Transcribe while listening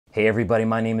Hey everybody,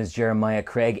 my name is Jeremiah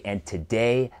Craig, and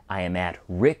today I am at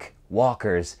Rick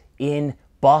Walker's in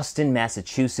Boston,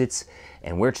 Massachusetts,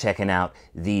 and we're checking out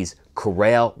these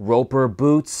Corral Roper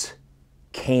boots,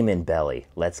 Caiman belly.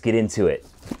 Let's get into it.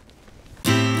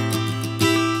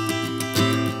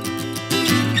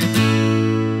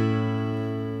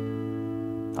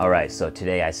 All right, so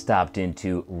today I stopped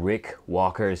into Rick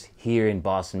Walker's here in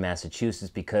Boston,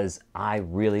 Massachusetts because I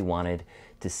really wanted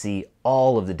to see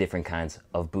all of the different kinds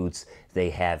of boots they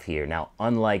have here. Now,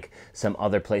 unlike some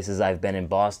other places I've been in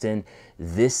Boston,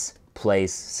 this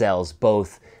place sells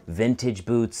both vintage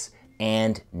boots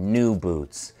and new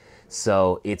boots.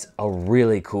 So it's a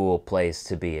really cool place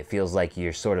to be. It feels like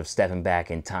you're sort of stepping back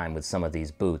in time with some of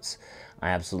these boots. I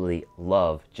absolutely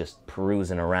love just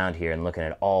perusing around here and looking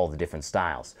at all the different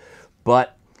styles.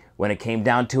 But when it came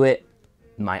down to it,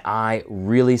 my eye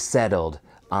really settled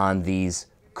on these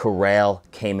Corral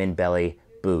Caiman belly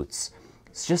boots.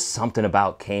 It's just something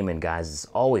about Caiman, guys. It's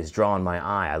always drawing my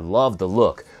eye. I love the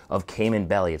look of Caiman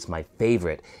belly. It's my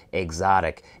favorite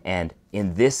exotic. And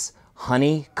in this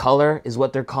honey color is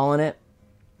what they're calling it.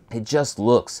 It just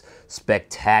looks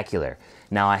spectacular.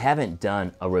 Now, I haven't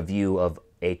done a review of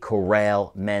a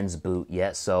Corral men's boot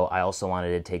yet, so I also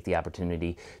wanted to take the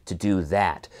opportunity to do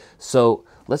that. So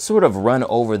let's sort of run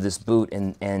over this boot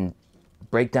and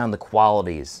break down the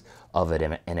qualities of it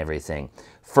and everything.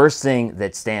 First thing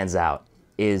that stands out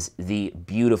is the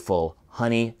beautiful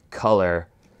honey color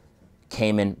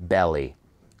Caiman belly.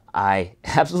 I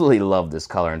absolutely love this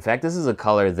color. In fact, this is a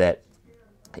color that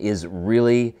is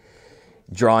really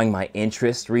drawing my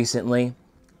interest recently.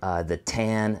 The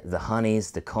tan, the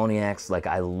honeys, the cognacs, like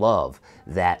I love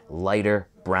that lighter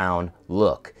brown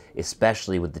look,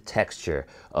 especially with the texture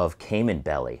of Caiman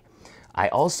belly. I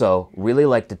also really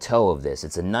like the toe of this.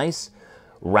 It's a nice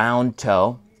round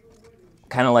toe,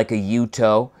 kind of like a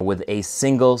U-toe with a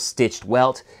single stitched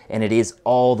welt, and it is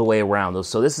all the way around.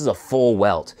 So this is a full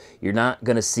welt. You're not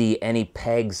gonna see any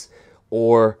pegs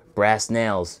or brass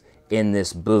nails in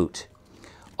this boot.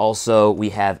 Also, we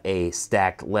have a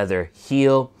stacked leather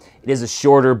heel. It is a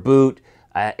shorter boot.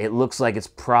 It looks like it's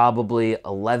probably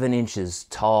 11 inches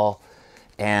tall,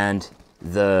 and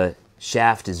the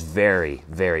shaft is very,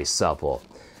 very supple.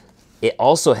 It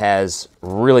also has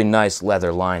really nice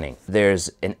leather lining. There's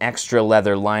an extra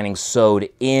leather lining sewed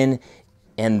in,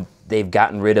 and they've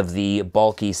gotten rid of the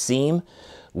bulky seam,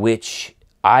 which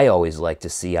I always like to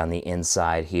see on the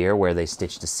inside here, where they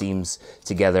stitch the seams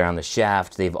together on the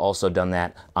shaft. They've also done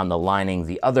that on the lining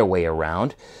the other way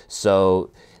around, so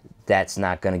that's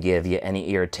not going to give you any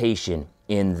irritation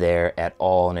in there at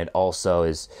all, and it also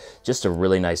is just a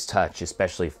really nice touch,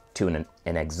 especially to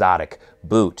an exotic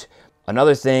boot.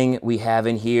 Another thing we have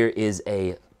in here is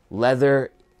a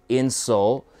leather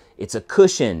insole. It's a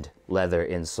cushioned leather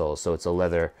insole, so it's a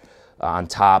leather on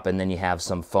top, and then you have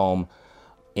some foam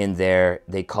in there.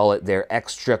 They call it their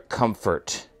extra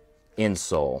comfort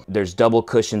insole. There's double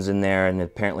cushions in there, and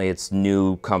apparently it's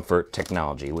new comfort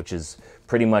technology, which is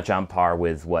pretty much on par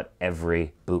with what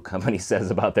every boot company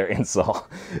says about their insole.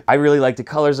 I really like the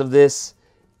colors of this.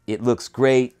 It looks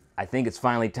great. I think it's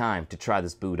finally time to try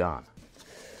this boot on.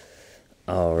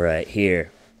 All right,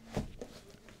 here.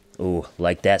 Ooh,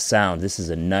 like that sound. This is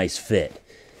a nice fit.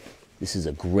 This is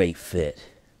a great fit.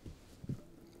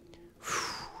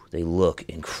 They look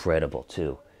incredible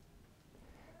too.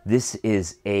 This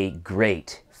is a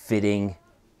great fitting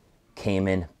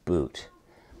Caiman boot.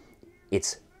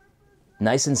 It's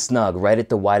nice and snug right at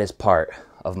the widest part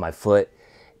of my foot,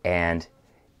 and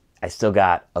I still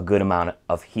got a good amount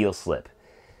of heel slip.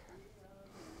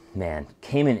 Man,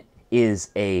 Caiman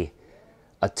is a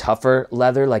tougher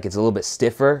leather, like it's a little bit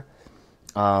stiffer,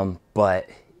 but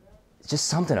just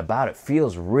something about it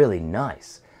feels really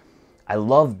nice. I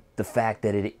love the fact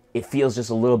that it feels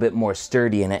just a little bit more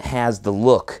sturdy, and it has the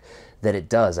look that it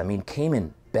does. I mean,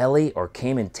 Caiman belly or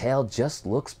Caiman tail just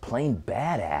looks plain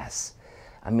badass.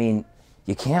 I mean,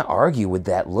 you can't argue with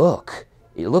that look.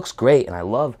 It looks great, and I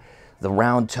love the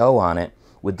round toe on it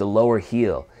with the lower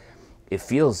heel. It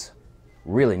feels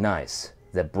really nice.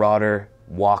 The broader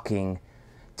walking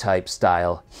type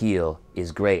style heel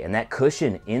is great, and that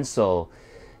cushion insole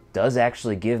does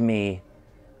actually give me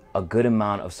a good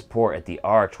amount of support at the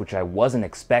arch, which I wasn't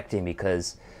expecting,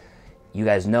 because you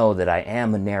guys know that I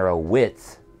am a narrow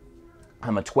width.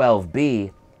 I'm a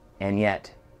 12B, and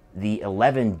yet the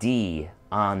 11D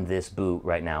on this boot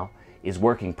right now is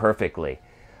working perfectly.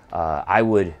 I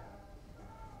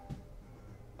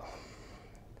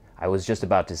was just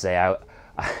about to say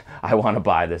I want to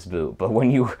buy this boot, but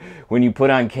when you put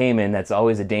on Caiman, that's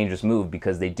always a dangerous move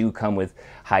because they do come with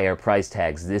higher price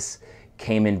tags. This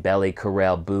Cayman belly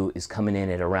Corral boot is coming in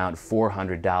at around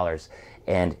 $400,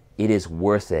 and it is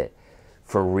worth it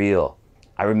for real.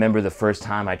 I remember the first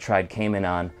time I tried Cayman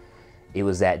on, it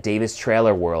was at Davis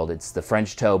Trailer World. It's the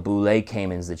French toe Boulay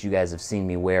Caymans that you guys have seen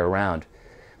me wear around.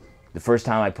 The first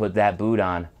time I put that boot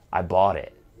on, I bought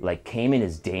it. Like, Cayman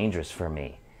is dangerous for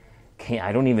me.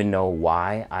 I don't even know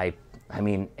why. I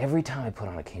mean, every time I put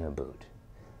on a Cayman boot,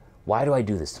 why do I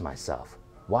do this to myself?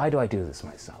 Why do I do this to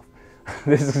myself?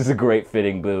 This is a great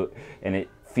fitting boot, and it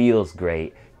feels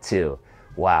great too.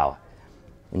 Wow.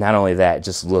 Not only that, it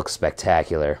just looks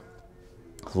spectacular.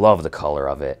 Love the color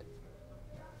of it.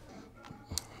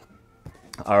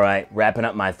 All right, wrapping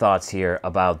up my thoughts here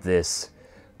about this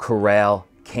Corral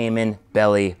Cayman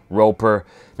belly roper.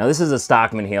 Now, this is a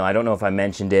Stockman heel. I don't know if I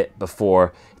mentioned it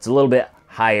before. It's a little bit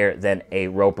higher than a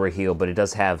roper heel, but it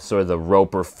does have sort of the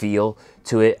roper feel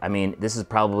to it. I mean, this is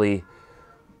probably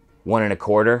 1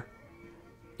 1/4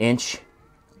 inch.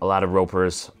 A lot of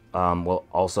ropers will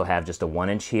also have just a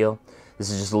 1-inch heel. This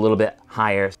is just a little bit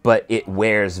higher, but it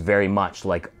wears very much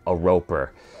like a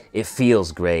roper. It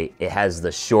feels great. It has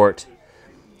the short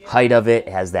height of it.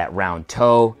 It has that round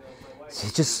toe.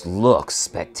 It just looks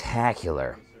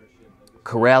spectacular.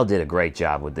 Corral did a great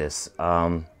job with this.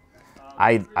 I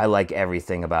like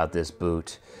everything about this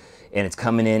boot, and it's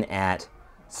coming in at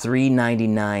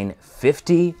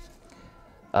 $399.50,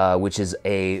 which is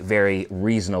a very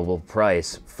reasonable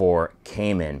price for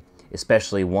Cayman,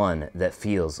 especially one that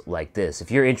feels like this.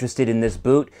 If you're interested in this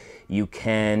boot, you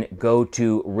can go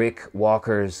to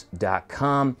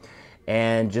rickwalkers.com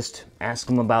and just ask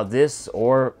them about this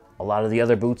or a lot of the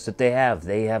other boots that they have.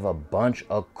 They have a bunch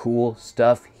of cool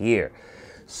stuff here.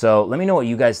 So let me know what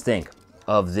you guys think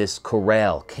of this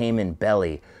Corral Cayman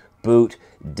belly boot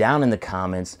down in the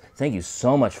comments. Thank you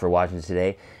so much for watching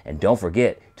today, and don't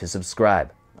forget to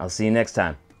subscribe. I'll see you next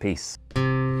time. Peace.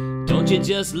 Don't you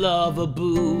just love a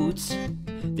boot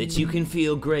that you can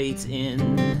feel great in?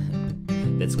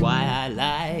 That's why I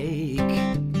like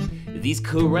these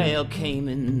Corral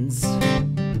Caymans.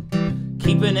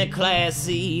 Keeping it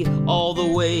classy all the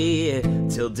way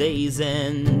till day's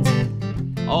end.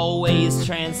 Always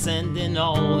transcending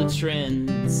all the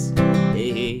trends.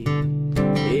 Hey,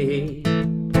 hey,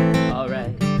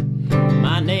 alright.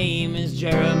 My name is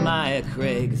Jeremiah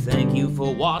Craig. Thank you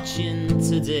for watching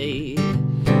today.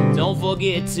 Don't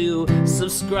forget to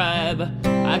subscribe.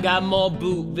 I got more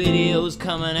boot videos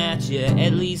coming at you,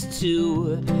 at least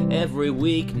 2 every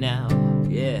week now.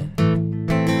 Yeah.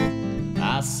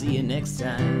 I'll see you next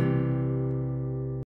time.